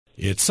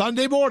It's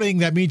Sunday morning.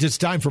 That means it's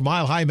time for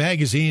Mile High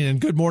Magazine, and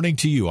good morning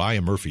to you. I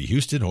am Murphy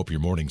Houston. Hope your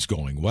morning's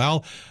going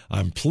well.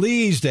 I'm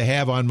pleased to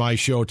have on my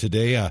show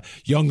today a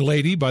young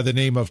lady by the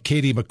name of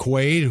Katie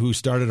McQuaid, who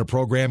started a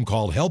program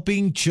called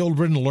Helping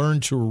Children Learn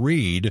to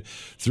Read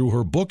through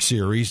her book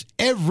series,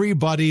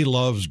 Everybody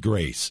Loves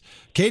Grace.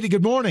 Katie,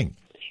 good morning.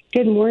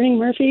 Good morning,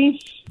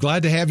 Murphy.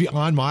 Glad to have you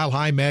on Mile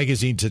High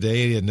Magazine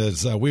today. And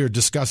as we were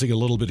discussing a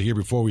little bit here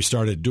before we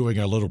started doing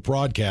our little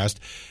broadcast,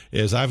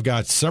 is I've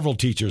got several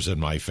teachers in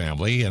my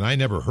family, and I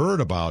never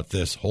heard about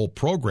this whole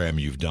program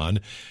you've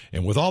done.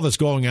 And with all that's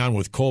going on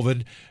with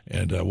COVID,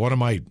 and one of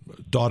my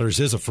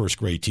daughters is a first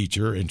grade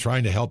teacher, and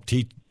trying to help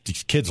teach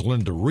kids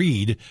learn to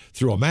read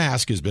through a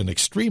mask has been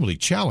extremely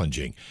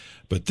challenging.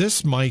 But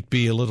this might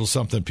be a little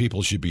something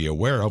people should be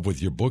aware of with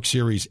your book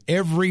series,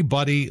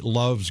 Everybody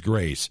Loves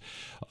Grace.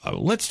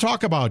 Let's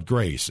talk about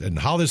Grace and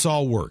how this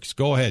all works.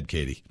 Go ahead,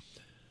 Katie.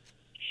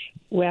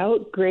 Well,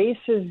 Grace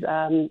is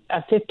a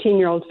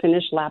 15-year-old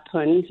Finnish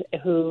Lapphund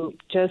who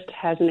just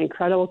has an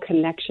incredible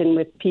connection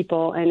with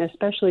people and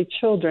especially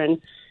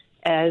children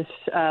as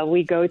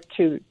we go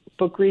to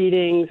book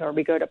readings or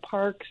we go to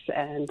parks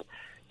and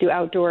do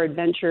outdoor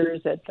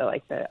adventures at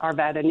the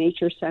Arvada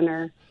Nature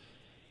Center.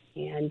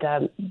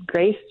 And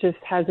Grace just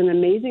has an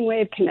amazing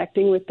way of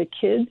connecting with the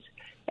kids,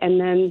 and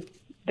then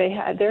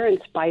they're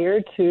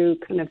inspired to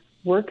kind of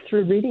work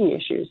through reading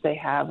issues they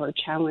have or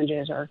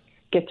challenges or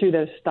get through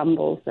those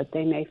stumbles that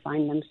they may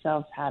find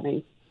themselves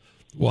having.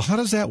 Well, how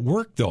does that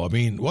work, though? I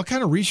mean, what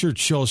kind of research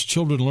shows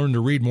children learn to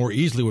read more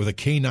easily with a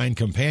canine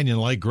companion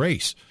like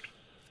Grace?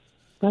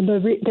 Well,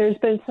 there's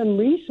been some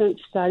recent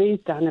studies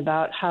done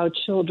about how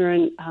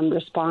children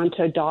respond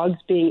to dogs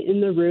being in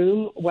the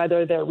room,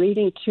 whether they're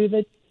reading to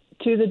the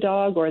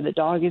dog or the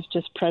dog is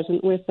just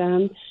present with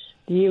them.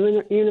 The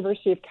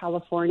University of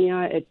California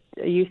at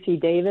UC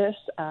Davis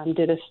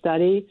did a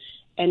study,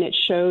 and it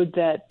showed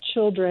that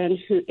children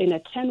who, in a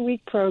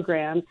 10-week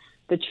program,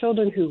 the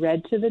children who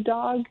read to the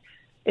dog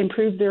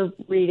improved their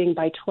reading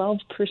by 12%.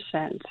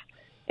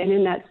 And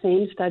in that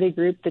same study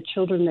group, the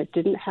children that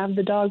didn't have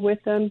the dog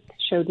with them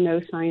showed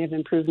no sign of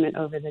improvement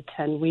over the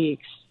 10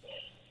 weeks.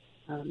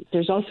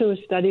 There's also a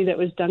study that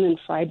was done in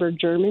Freiburg,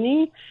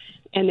 Germany,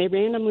 and they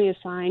randomly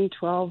assigned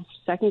 12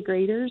 second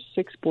graders,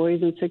 6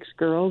 boys and 6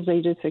 girls,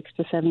 ages 6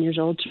 to 7 years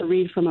old, to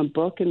read from a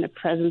book in the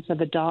presence of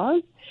a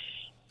dog.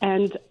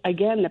 And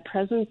again, the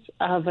presence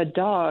of a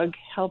dog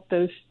helped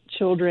those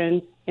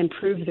children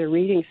improve their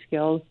reading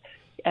skills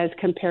as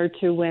compared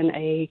to when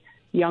a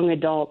young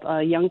adult,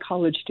 a young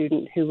college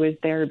student who was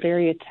there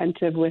very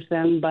attentive with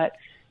them. But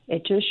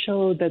it just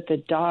showed that the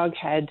dog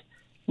had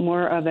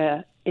more of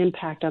an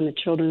impact on the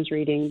children's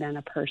reading than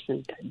a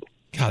person did.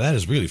 God, that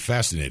is really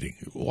fascinating.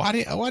 Why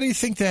do you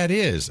think that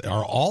is?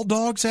 Are all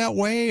dogs that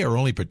way, or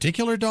only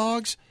particular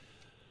dogs?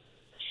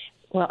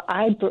 Well,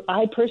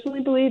 I personally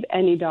believe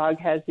any dog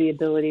has the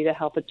ability to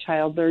help a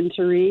child learn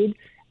to read.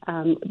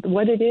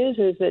 What it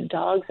is that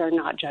dogs are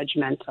not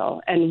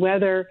judgmental. And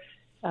whether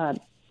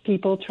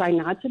people try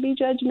not to be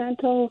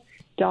judgmental,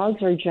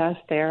 dogs are just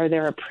there.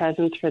 They're a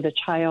presence for the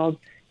child.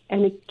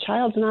 And the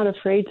child's not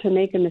afraid to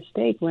make a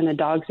mistake when a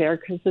dog's there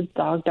because the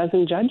dog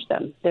doesn't judge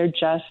them. They're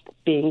just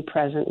being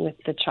present with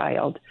the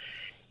child.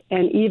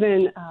 And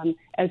even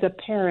as a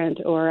parent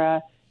or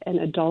an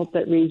adult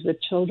that reads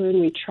with children,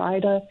 we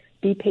try to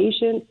be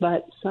patient,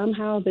 but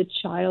somehow the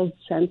child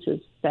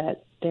senses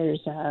that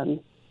there's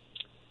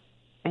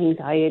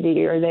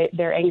anxiety or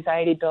their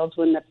anxiety builds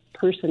when the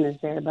person is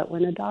there. But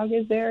when a dog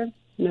is there,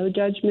 no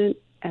judgment,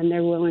 and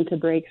they're willing to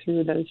break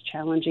through those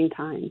challenging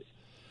times.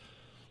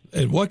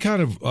 And what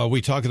kind of, are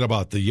we talking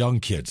about the young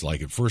kids,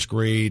 like at first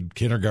grade,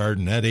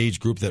 kindergarten, that age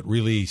group that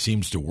really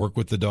seems to work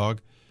with the dog?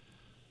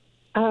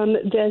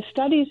 The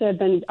studies have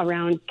been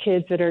around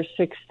kids that are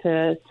 6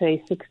 to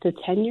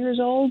 10 years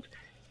old.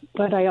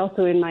 But I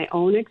also, in my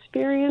own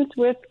experience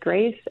with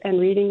Grace and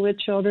reading with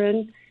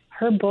children,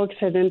 her books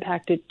have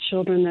impacted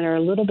children that are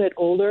a little bit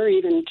older,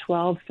 even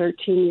 12,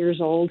 13 years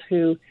old,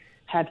 who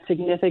have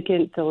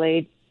significant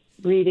delayed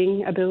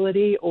reading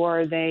ability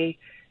or they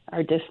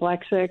are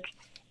dyslexic.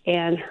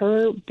 And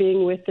her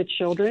being with the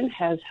children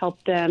has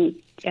helped them,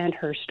 and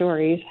her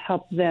stories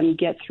helped them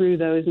get through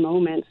those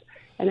moments.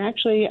 And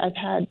actually, I've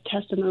had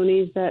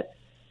testimonies that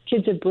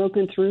kids have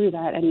broken through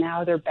that, and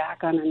now they're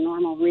back on a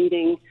normal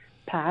reading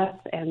path,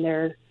 and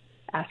they're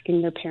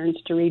asking their parents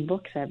to read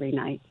books every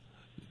night.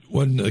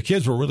 When the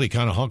kids were really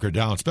kind of hunkered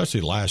down, especially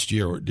last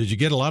year, did you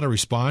get a lot of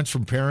response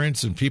from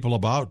parents and people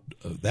about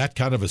that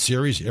kind of a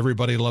series,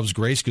 Everybody Loves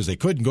Grace, because they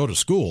couldn't go to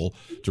school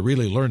to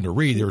really learn to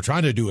read? They were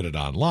trying to do it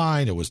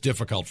online. It was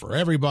difficult for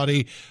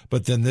everybody.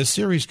 But then this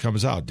series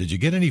comes out. Did you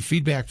get any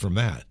feedback from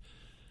that?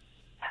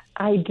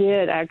 I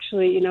did,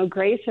 actually. You know,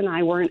 Grace and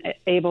I weren't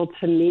able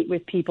to meet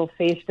with people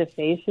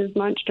face-to-face as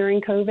much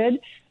during COVID,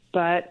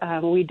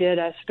 but we did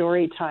a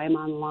story time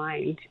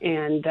online,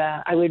 and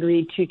I would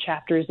read 2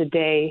 chapters a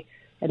day.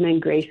 And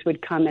then Grace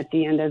would come at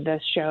the end of the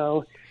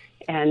show,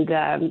 and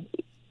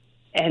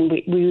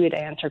we would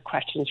answer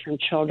questions from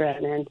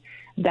children. And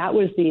that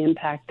was the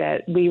impact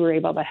that we were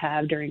able to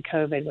have during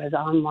COVID, was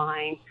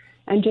online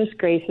and just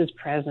Grace's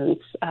presence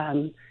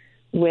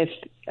with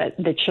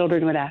the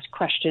children would ask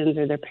questions,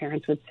 or their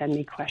parents would send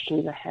me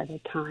questions ahead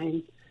of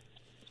time.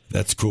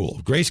 That's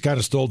cool. Grace kind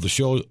of stole the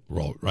show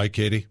role, right,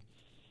 Katie?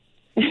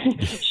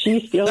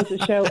 She steals the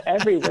show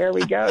everywhere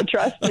we go,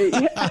 trust me.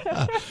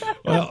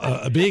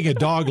 Well, being a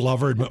dog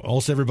lover,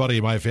 most everybody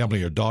in my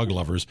family are dog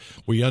lovers,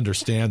 we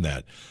understand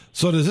that.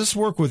 So does this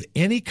work with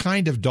any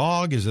kind of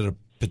dog? Is it a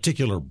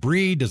particular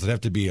breed? Does it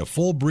have to be a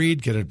full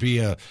breed? Can it be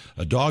a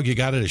dog you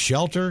got at a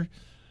shelter?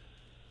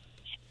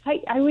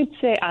 I would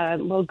say,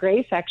 well,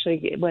 Grace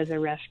actually was a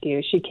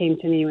rescue. She came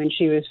to me when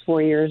she was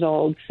 4 years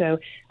old. So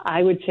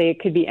I would say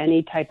it could be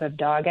any type of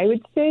dog. I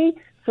would say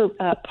for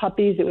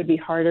puppies, it would be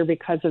harder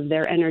because of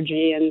their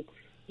energy and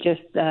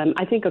just,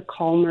 I think a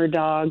calmer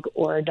dog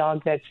or a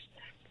dog that's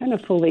kind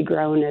of fully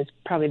grown is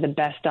probably the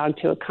best dog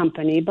to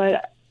accompany.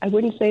 But I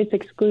wouldn't say it's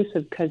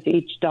exclusive because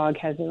each dog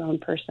has their own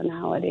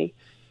personality.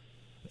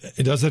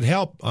 Does it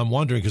help? I'm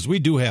wondering, because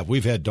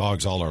we've had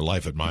dogs all our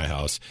life at my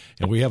house,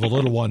 and we have a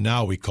little one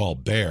now we call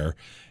Bear.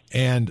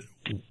 And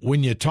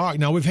when you talk,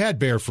 now we've had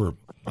Bear for,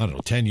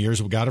 10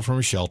 years. We got her from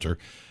a shelter.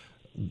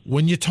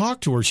 When you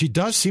talk to her, she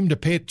does seem to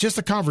pay, just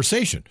a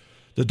conversation.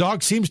 The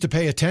dog seems to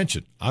pay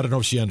attention. I don't know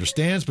if she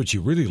understands, but she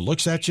really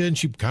looks at you and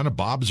she kind of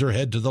bobs her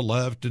head to the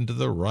left and to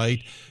the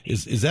right.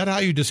 Is that how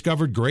you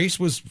discovered Grace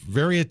was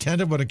very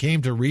attentive when it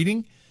came to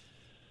reading?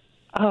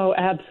 Oh,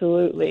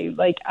 absolutely.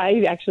 Like,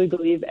 I actually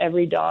believe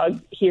every dog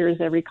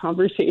hears every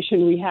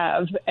conversation we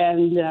have,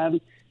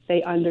 and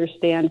they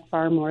understand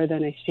far more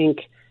than I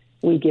think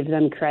we give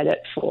them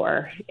credit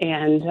for.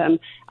 And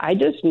I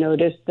just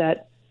noticed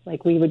that,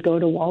 like, we would go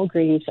to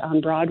Walgreens on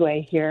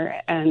Broadway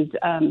here, and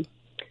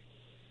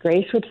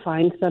Grace would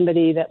find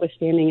somebody that was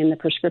standing in the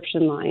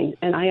prescription line.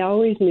 And I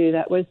always knew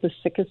that was the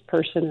sickest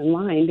person in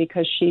line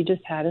because she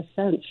just had a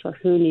sense for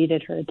who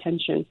needed her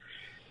attention.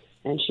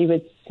 And she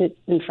would sit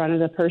in front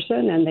of the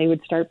person, and they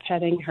would start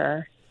petting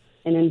her.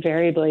 And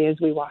invariably, as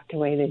we walked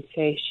away, they'd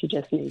say, she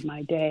just made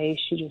my day.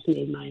 She just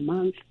made my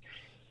month.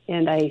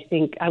 And I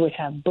think I would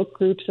have book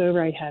groups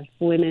over. I'd have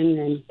women,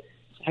 and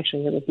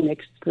actually it was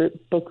mixed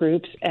book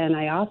groups. And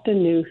I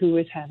often knew who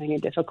was having a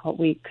difficult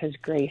week because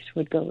Grace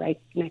would go right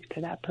next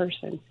to that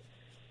person.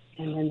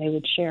 And then they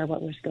would share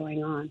what was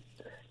going on.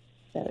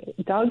 So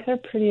dogs are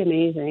pretty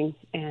amazing.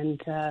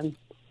 And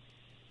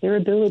their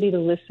ability to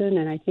listen,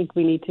 and I think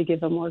we need to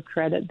give them more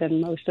credit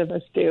than most of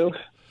us do.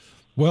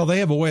 Well, they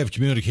have a way of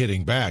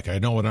communicating back. I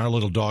know when our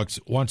little dog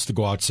wants to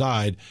go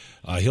outside,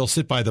 he'll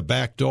sit by the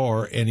back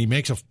door, and he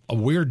makes a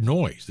weird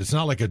noise. It's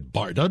not like it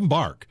doesn't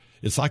bark.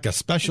 It's like a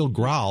special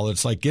growl.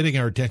 It's like getting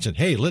our attention.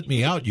 Hey, let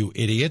me out, you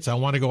idiots. I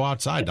want to go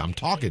outside. I'm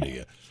talking to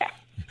you.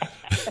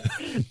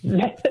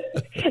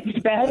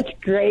 That's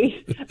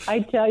great.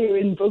 I tell you,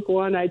 in book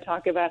one, I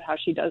talk about how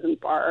she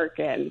doesn't bark,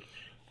 and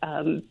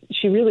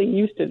she really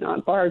used to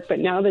not bark, but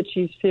now that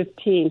she's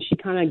 15, she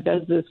kind of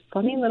does this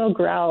funny little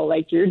growl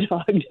like your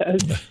dog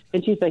does.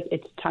 And she's like,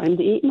 it's time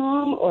to eat,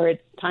 Mom, or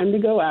it's time to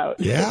go out.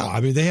 Yeah,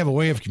 I mean, they have a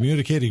way of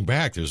communicating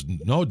back. There's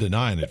no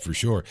denying it for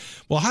sure.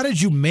 Well, how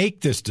did you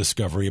make this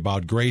discovery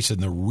about Grace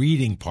and the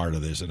reading part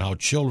of this and how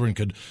children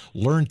could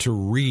learn to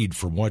read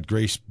from what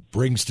Grace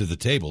brings to the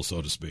table,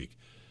 so to speak?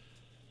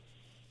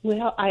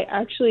 Well,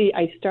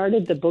 I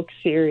started the book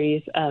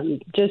series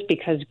just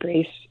because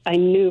Grace, I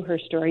knew her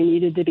story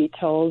needed to be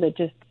told. It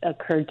just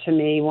occurred to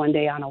me one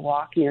day on a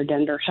walk near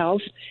Denver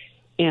Health,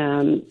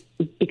 and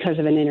because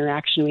of an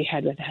interaction we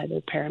had with the head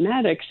of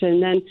paramedics.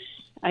 And then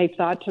I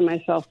thought to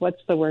myself,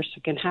 what's the worst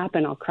that can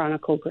happen? I'll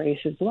chronicle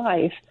Grace's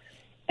life.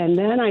 And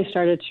then I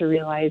started to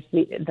realize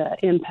the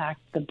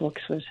impact the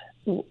books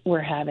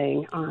were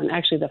having on,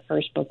 actually the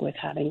first book was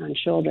having on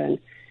children.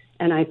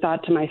 And I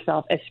thought to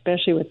myself,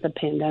 especially with the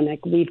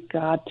pandemic, we've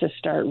got to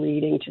start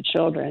reading to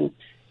children.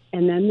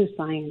 And then the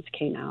science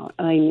came out.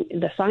 I mean,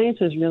 the science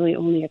is really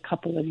only a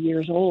couple of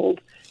years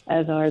old,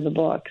 as are the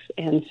books.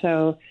 And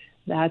so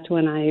that's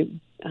when I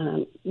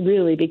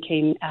really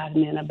became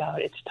adamant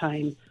about it's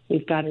time.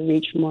 We've got to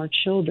reach more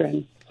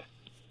children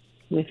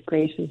with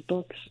Grace's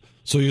books.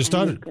 So you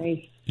started,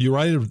 you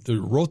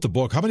wrote the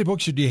book. How many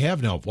books do you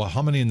have now? Well,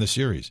 how many in the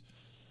series?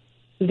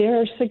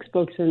 There are 6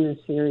 books in this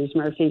series,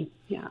 Murphy.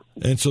 Yeah.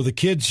 And so the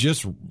kids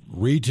just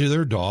read to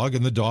their dog,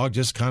 and the dog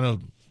just kind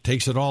of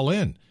takes it all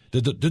in.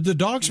 Did the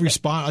dogs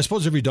respond? I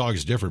suppose every dog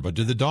is different, but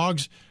did the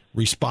dogs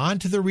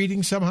respond to the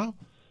reading somehow?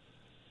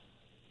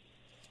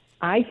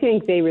 I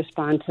think they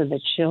respond to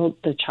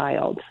the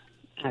child,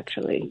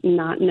 actually,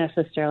 not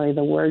necessarily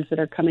the words that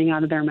are coming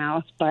out of their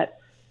mouth, but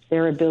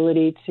their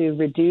ability to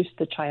reduce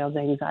the child's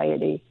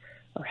anxiety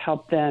or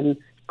help them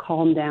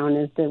calm down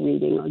as they're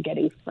reading or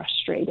getting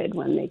frustrated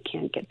when they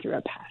can't get through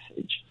a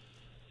passage.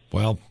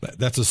 Well,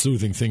 that's a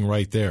soothing thing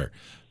right there.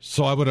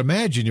 So I would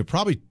imagine you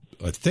probably,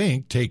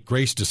 take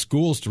Grace to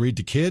schools to read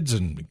to kids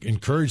and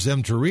encourage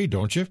them to read,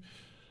 don't you?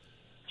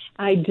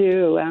 I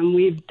do.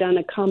 We've done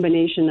a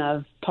combination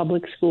of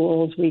public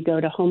schools. We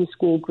go to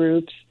homeschool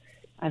groups.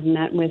 I've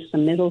met with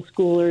some middle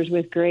schoolers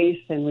with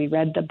Grace, and we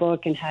read the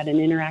book and had an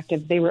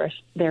interactive.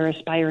 They're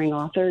aspiring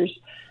authors.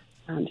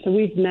 So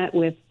we've met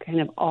with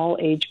kind of all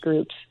age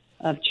groups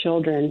of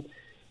children.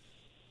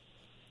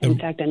 In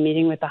fact, I'm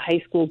meeting with a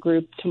high school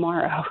group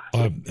tomorrow.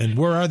 And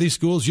where are these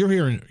schools? You're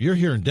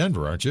here in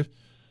Denver, aren't you?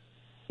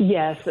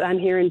 Yes, I'm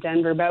here in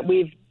Denver, but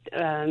we've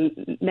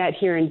met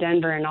here in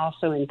Denver and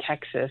also in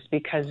Texas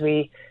because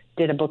we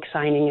did a book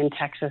signing in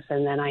Texas,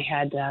 and then I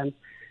had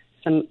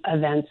some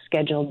events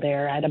scheduled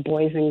there at a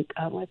Boys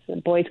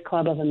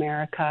Club of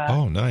America.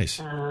 Oh,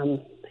 nice.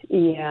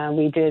 Yeah,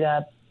 we did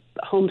a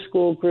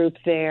homeschool group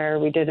there.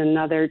 We did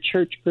another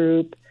church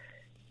group.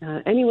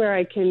 Anywhere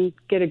I can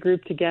get a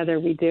group together,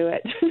 we do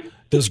it.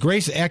 Does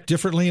Grace act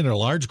differently in a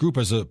large group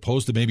as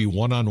opposed to maybe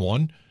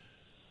one-on-one?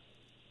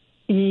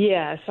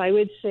 Yes, I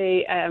would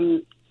say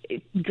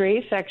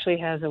Grace actually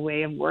has a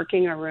way of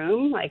working a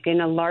room. Like in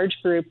a large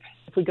group,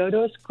 if we go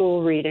to a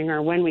school reading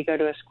or when we go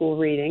to a school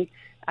reading,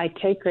 I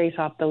take Grace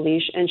off the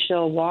leash and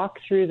she'll walk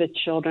through the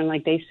children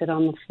like they sit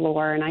on the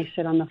floor and I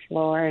sit on the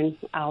floor and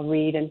I'll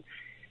read.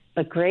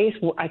 But Grace,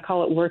 I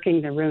call it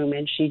working the room,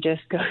 and she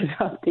just goes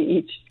up to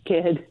each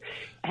kid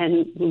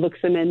and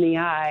looks them in the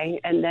eye,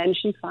 and then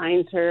she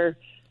finds her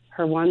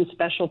one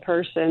special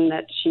person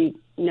that she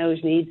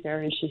knows needs her,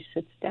 and she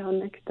sits down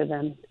next to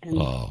them.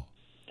 And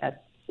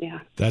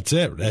that's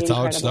it. That's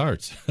how it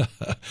starts.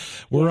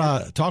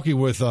 We're talking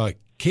with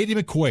Katie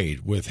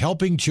McQuaid with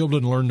Helping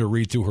Children Learn to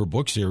Read through her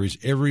book series,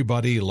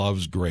 Everybody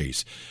Loves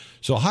Grace.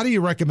 So how do you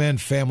recommend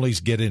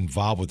families get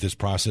involved with this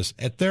process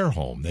at their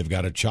home? They've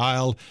got a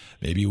child,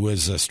 maybe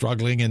was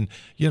struggling, and,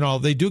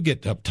 they do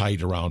get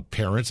uptight around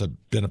parents.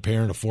 I've been a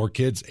parent of 4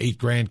 kids, 8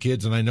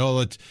 grandkids, and I know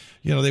that,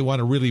 they want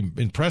to really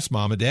impress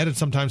mom and dad, and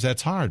sometimes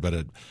that's hard. But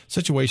a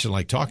situation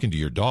like talking to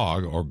your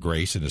dog, or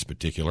Grace in this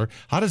particular,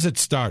 how does it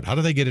start? How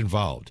do they get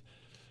involved?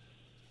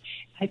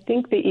 I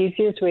think the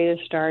easiest way to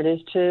start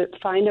is to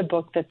find a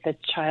book that the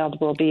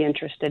child will be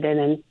interested in,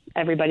 and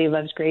Everybody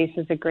Loves Grace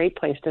is a great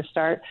place to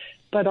start.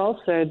 But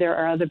also there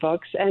are other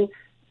books, and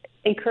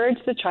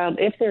encourage the child,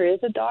 if there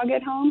is a dog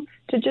at home,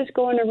 to just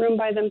go in a room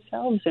by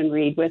themselves and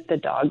read with the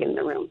dog in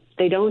the room.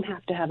 They don't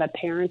have to have a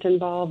parent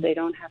involved. They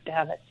don't have to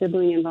have a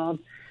sibling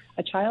involved.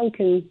 A child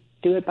can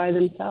do it by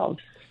themselves,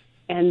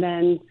 and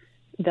then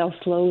they'll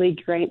slowly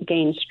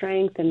gain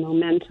strength and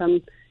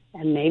momentum,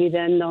 and maybe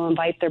then they'll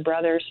invite their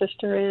brother or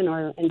sister in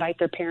or invite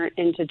their parent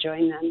in to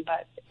join them.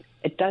 But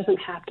it doesn't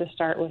have to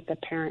start with the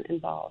parent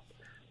involved.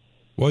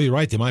 Well, you're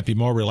right. They might be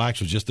more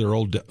relaxed with just their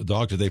old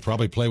dog that they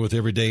probably play with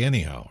every day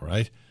anyhow,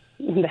 right?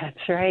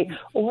 That's right.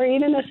 Or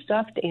even a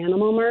stuffed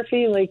animal,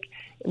 Murphy, like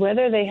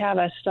whether they have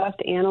a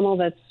stuffed animal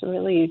that's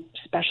really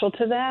special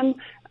to them.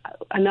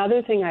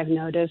 Another thing I've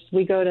noticed,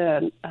 we go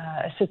to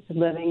assisted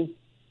living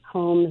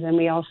homes, and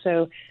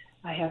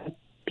I have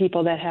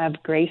people that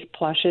have Grace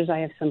plushes. I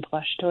have some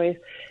plush toys.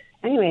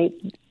 Anyway,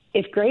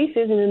 if Grace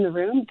isn't in the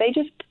room, they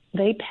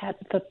pet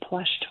the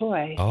plush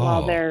toy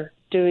while they're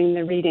doing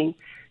the reading.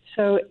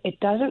 So it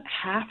doesn't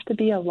have to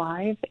be a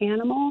live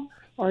animal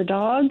or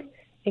dog.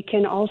 It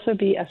can also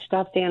be a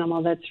stuffed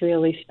animal that's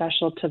really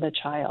special to the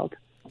child.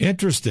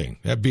 Interesting.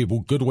 That'd be a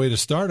good way to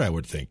start, I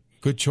would think.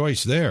 Good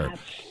choice there.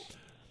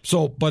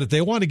 So, but if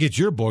they want to get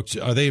your books,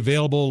 are they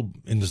available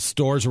in the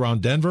stores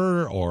around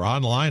Denver or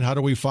online? How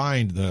do we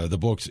find the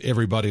books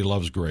Everybody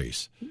Loves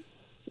Grace?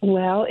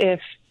 Well, if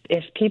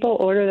people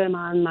order them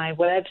on my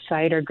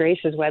website, or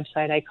Grace's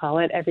website, I call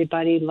it,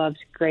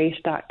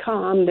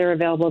 everybodylovesgrace.com, they're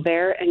available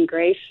there, and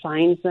Grace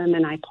signs them,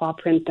 and I paw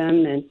print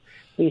them, and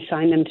we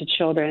sign them to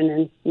children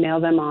and mail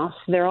them off.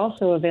 They're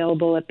also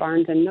available at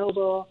Barnes &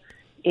 Noble,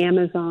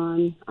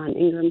 Amazon, on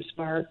Ingram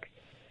Spark,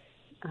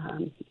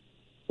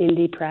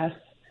 Indie Press.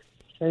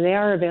 So they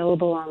are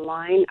available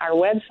online. Our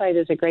website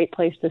is a great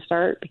place to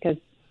start because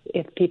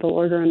if people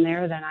order them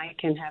there, then I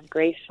can have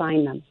Grace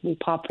sign them. We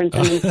paw print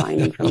them and sign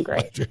them from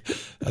Grace.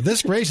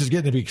 This Grace is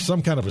getting to be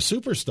some kind of a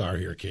superstar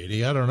here,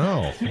 Katie. I don't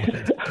know.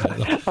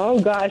 Oh,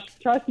 gosh.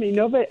 Trust me,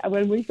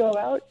 when we go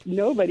out,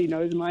 nobody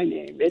knows my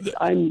name.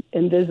 I'm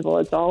invisible.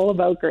 It's all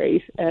about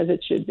Grace, as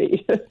it should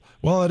be.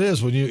 Well, it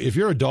is. If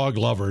you're a dog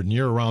lover and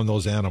you're around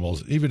those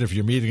animals, even if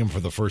you're meeting them for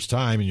the first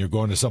time and you're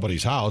going to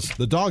somebody's house,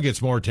 the dog gets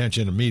more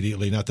attention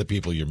immediately, not the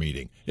people you're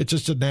meeting. It's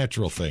just a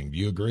natural thing. Do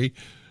you agree?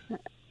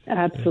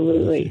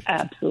 Absolutely.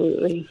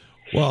 Absolutely.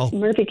 Well,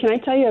 Murphy, can I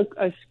tell you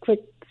a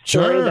quick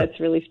story that's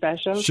really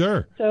special?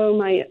 Sure. So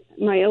my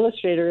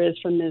illustrator is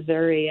from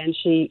Missouri, and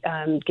she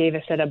gave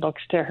a set of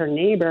books to her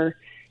neighbor,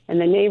 and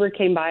the neighbor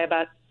came by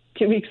about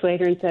 2 weeks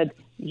later and said,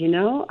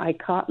 I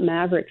caught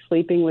Maverick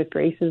sleeping with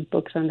Grace's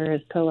books under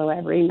his pillow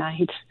every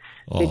night.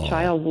 The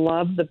child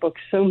loved the book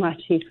so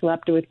much he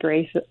slept with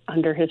Grace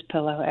under his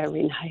pillow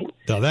every night.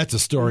 Now, that's a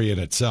story in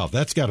itself.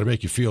 That's got to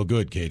make you feel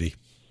good, Katie.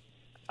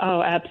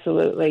 Oh,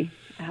 absolutely.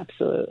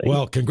 Absolutely.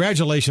 Well,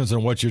 congratulations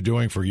on what you're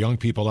doing for young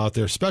people out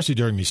there, especially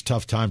during these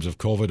tough times of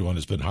COVID when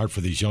it's been hard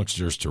for these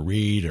youngsters to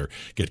read or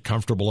get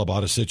comfortable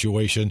about a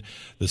situation.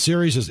 The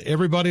series is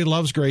Everybody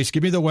Loves Grace.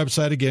 Give me the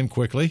website again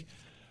quickly.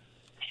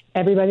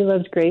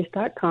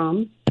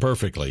 everybodylovesgrace.com.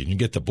 Perfectly. You can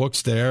get the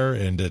books there,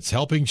 and it's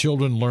helping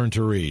children learn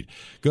to read.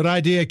 Good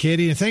idea,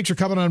 Katie, and thanks for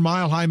coming on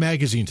Mile High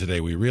Magazine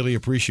today. We really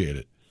appreciate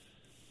it.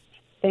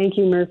 Thank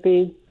you,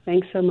 Murphy.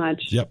 Thanks so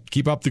much. Yep.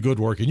 Keep up the good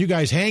work. And you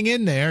guys hang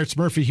in there. It's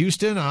Murphy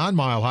Houston on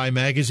Mile High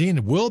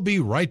Magazine. We'll be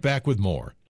right back with more.